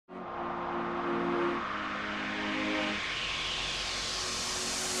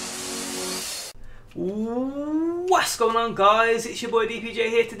What's going on, guys? It's your boy DPJ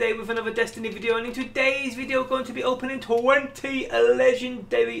here today with another Destiny video, and in today's video going to be opening 20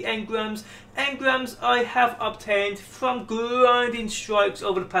 legendary engrams. Engrams I have obtained from grinding strikes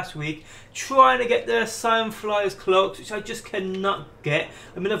over the past week, trying to get the Sign Flyers cloaks, which I just cannot get.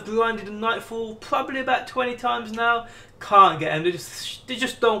 I mean, I've grinded the Nightfall probably about 20 times now. Can't get them. They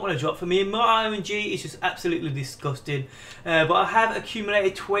just don't want to drop for me. My RNG is just absolutely disgusting. But I have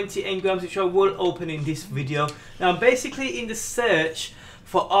accumulated 20 engrams, which I will open in this video. Now I'm basically in the search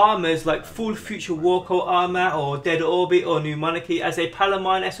for armors like full future Warco armor or Dead Orbit or New Monarchy, as a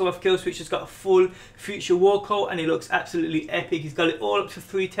Palamine SOF kill switch has got a full future Warco and it looks absolutely epic. He's got it all up to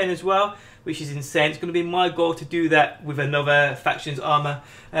 310 as well, which is insane. It's going to be my goal to do that with another faction's armor.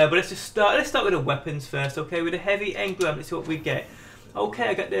 But let's start with the weapons first. Okay, with a heavy engram, let's see what we get. Okay,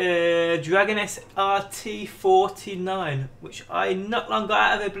 I got the Dragoness RT49, which I not long got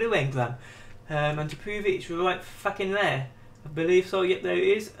out of a blue engram. And to prove it, it's right fucking there. I believe so. Yep, there it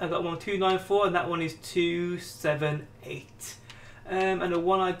is. I got one 294 and that one is 278. And the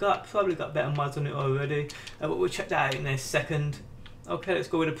one I got probably got better mods on it already. But we'll check that out in a second. Okay, let's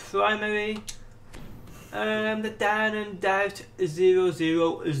go with the primary. The down and out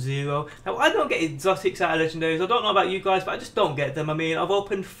 000. Now I don't get exotics out of legendaries. I don't know about you guys, but I just don't get them. I mean, I've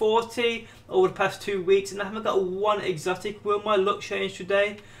opened 40 over the past 2 weeks and I haven't got one exotic. Will my luck change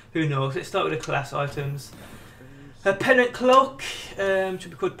today? Who knows? Let's start with the class items. A Pennant Cloak,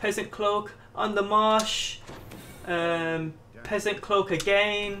 should be called Peasant Cloak. On the Marsh, Peasant Cloak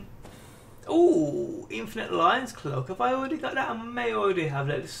again. Ooh, Infinite Lion's Cloak. Have I already got that? I may already have.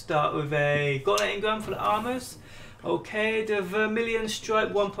 Let's start with a Gauntlet engram for the armors. Okay, the Vermilion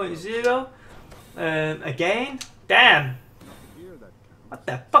Stripe 1.0. Again. Damn. What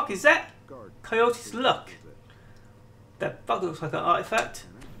the fuck is that? Coyote's Luck. That fuck looks like an artifact.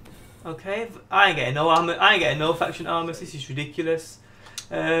 Okay, I ain't getting no armor. I ain't getting no faction armors. This is ridiculous.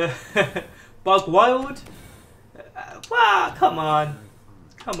 Bog Wild. Wow, come on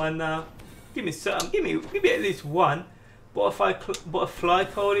now. Give me something. Give me at least one. Butterfly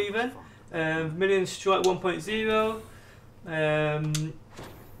code even. Million Strike 1.0.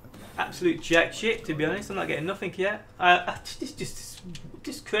 Absolute jack shit, to be honest. I'm not getting nothing yet.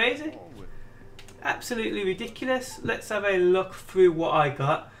 Just crazy. Absolutely ridiculous. Let's have a look through what I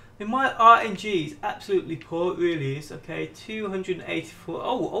got. I mean, my RNG is absolutely poor, it really is. Okay, 284.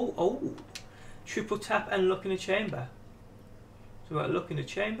 Oh. Triple tap and look in the chamber. So we've got look in the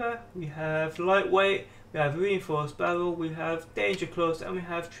chamber. We have lightweight. We have reinforced barrel. We have danger close, and we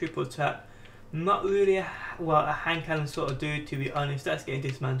have triple tap. Not really a hand cannon sort of dude, to be honest. That's getting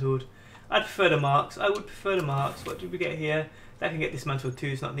dismantled. I'd prefer the marks. I would prefer the marks. What did we get here? That can get dismantled too.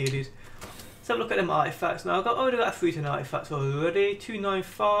 It's not needed. Let's have a look at them artifacts now. I've already got 310 artifacts already.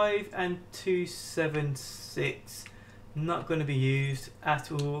 295 and 276. Not going to be used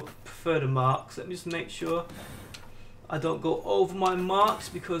at all. Prefer the marks. Let me just make sure I don't go over my marks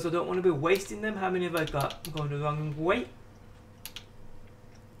because I don't want to be wasting them. How many have I got? I'm going the wrong way.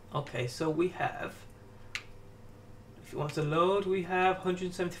 Okay, so we have, if it wants to load, we have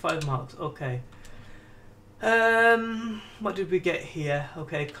 175 marks. Okay. What did we get here?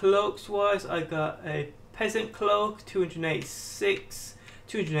 Okay, cloaks wise, I got a Peasant Cloak, 286,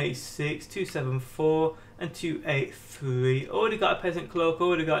 274, and 283. Already got a Peasant Cloak,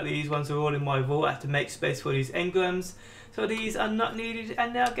 already got these ones, are all in my vault. I have to make space for these engrams. So these are not needed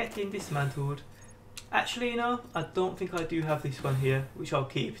and they are getting dismantled. Actually, you know, I don't think I do have this one here, which I'll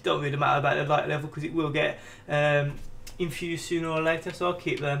keep. It don't really matter about the light level because it will get infused sooner or later, so I'll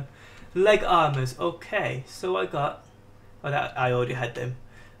keep them. Leg armors, okay, so I got, I already had them.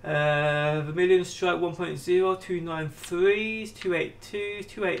 Vermilion Strike 1.0, 293s, 282s,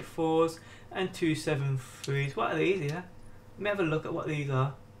 284s, and 273s. What are these here? Let me have a look at what these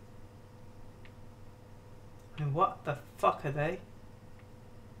are. I mean, what the fuck are they?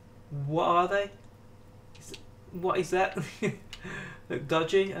 What are they? What is that? Look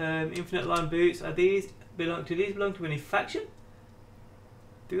dodgy. Infinite Line boots. Are these belong to any faction?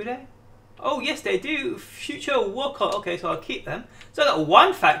 Do they? Oh yes, they do. Future Warco. Okay, so I'll keep them. So I got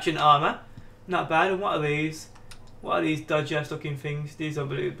one faction armor. Not bad. And what are these? What are these dodgy ass looking things? These don't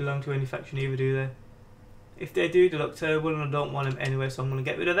belong to any faction either, do they? If they do, they look terrible and I don't want them anyway, so I'm going to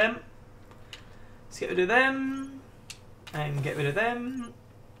get rid of them. Let's get rid of them. And get rid of them.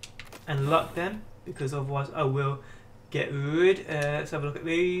 And lock them, because otherwise I will get rid. Let's have a look at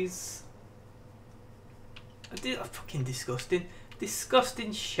these. These are fucking disgusting.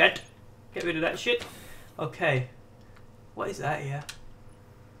 Disgusting shit. Get rid of that shit. Okay. What is that here?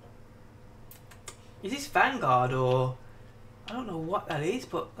 Is this Vanguard or... I don't know what that is,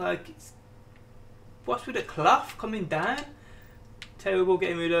 but like What's with the cloth coming down? Terrible.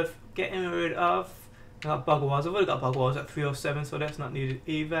 Getting rid of. I got bug wires. I've already got bug wires at 307, so that's not needed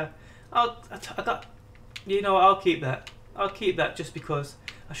either. I got. You know what? I'll keep that. I'll keep that just because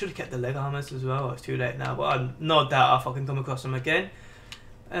I should have kept the leg armors as well. It's too late now, but I'm no doubt I'll fucking come across them again.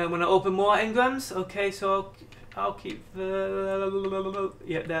 When I open more engrams, okay, so I'll keep the.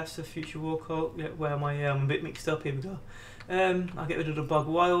 Yeah, that's the future war coat. Yeah, where am I? I'm a bit mixed up. Here we go. I'll get rid of the bug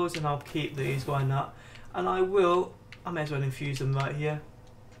wires and I'll keep these. Why not? And I may as well infuse them right here.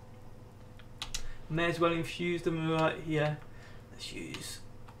 Let's use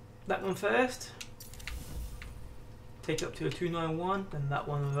that one first. Take it up to a 291, then that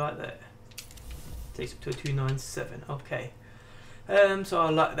one right there. Takes up to a 297. Okay. So I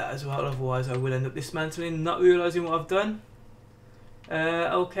like that as well. Otherwise, I will end up dismantling, not realizing what I've done.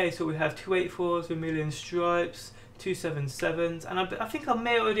 Okay, so we have 284s, vermilion stripes, 277s, and I think I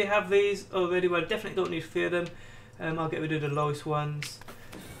may already have these already, but I definitely don't need 3 of them. I'll get rid of the lowest ones.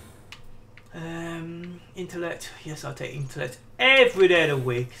 Intellect, yes, I'll take intellect every day of the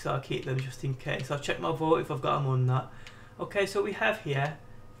week, so I'll keep them just in case. I'll check my vote if I've got them or not. Okay, so we have here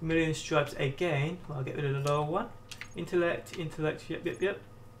vermilion stripes again. Well, I'll get rid of the lower one. Intellect, yep.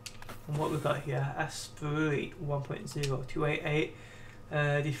 And what we've got here, Aspirate 1.0, 288.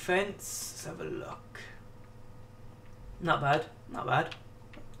 Defense, let's have a look. Not bad.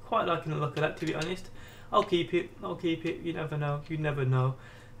 Quite liking the look of that, to be honest. I'll keep it. You never know.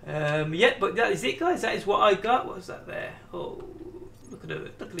 Yeah, but that is it, guys. That is what I got. What's that there? Oh, look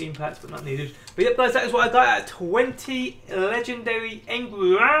at the impacts, but not needed. But yep, guys, that is what I got at 20 legendary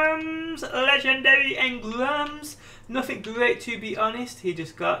engrams. Nothing great, to be honest. He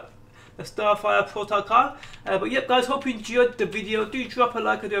just got the Starfire protocol. But yep, guys, hope you enjoyed the video. Do drop a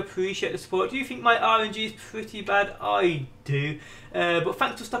like. I do appreciate the support. Do you think my RNG is pretty bad? I do. But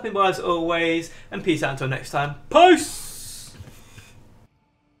thanks for stopping by as always, and peace out until next time. Peace.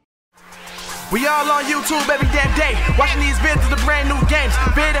 We all on YouTube every damn day, watching these vids of the brand new games.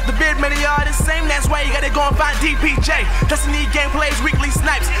 Vid after vid, many are the same. That's why you gotta go and find DPJ. Destiny gameplays, weekly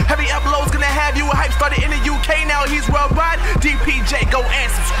snipes. Heavy uploads gonna have you a hype. Started in the UK, now he's worldwide. DPJ, go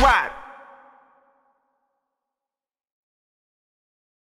and subscribe.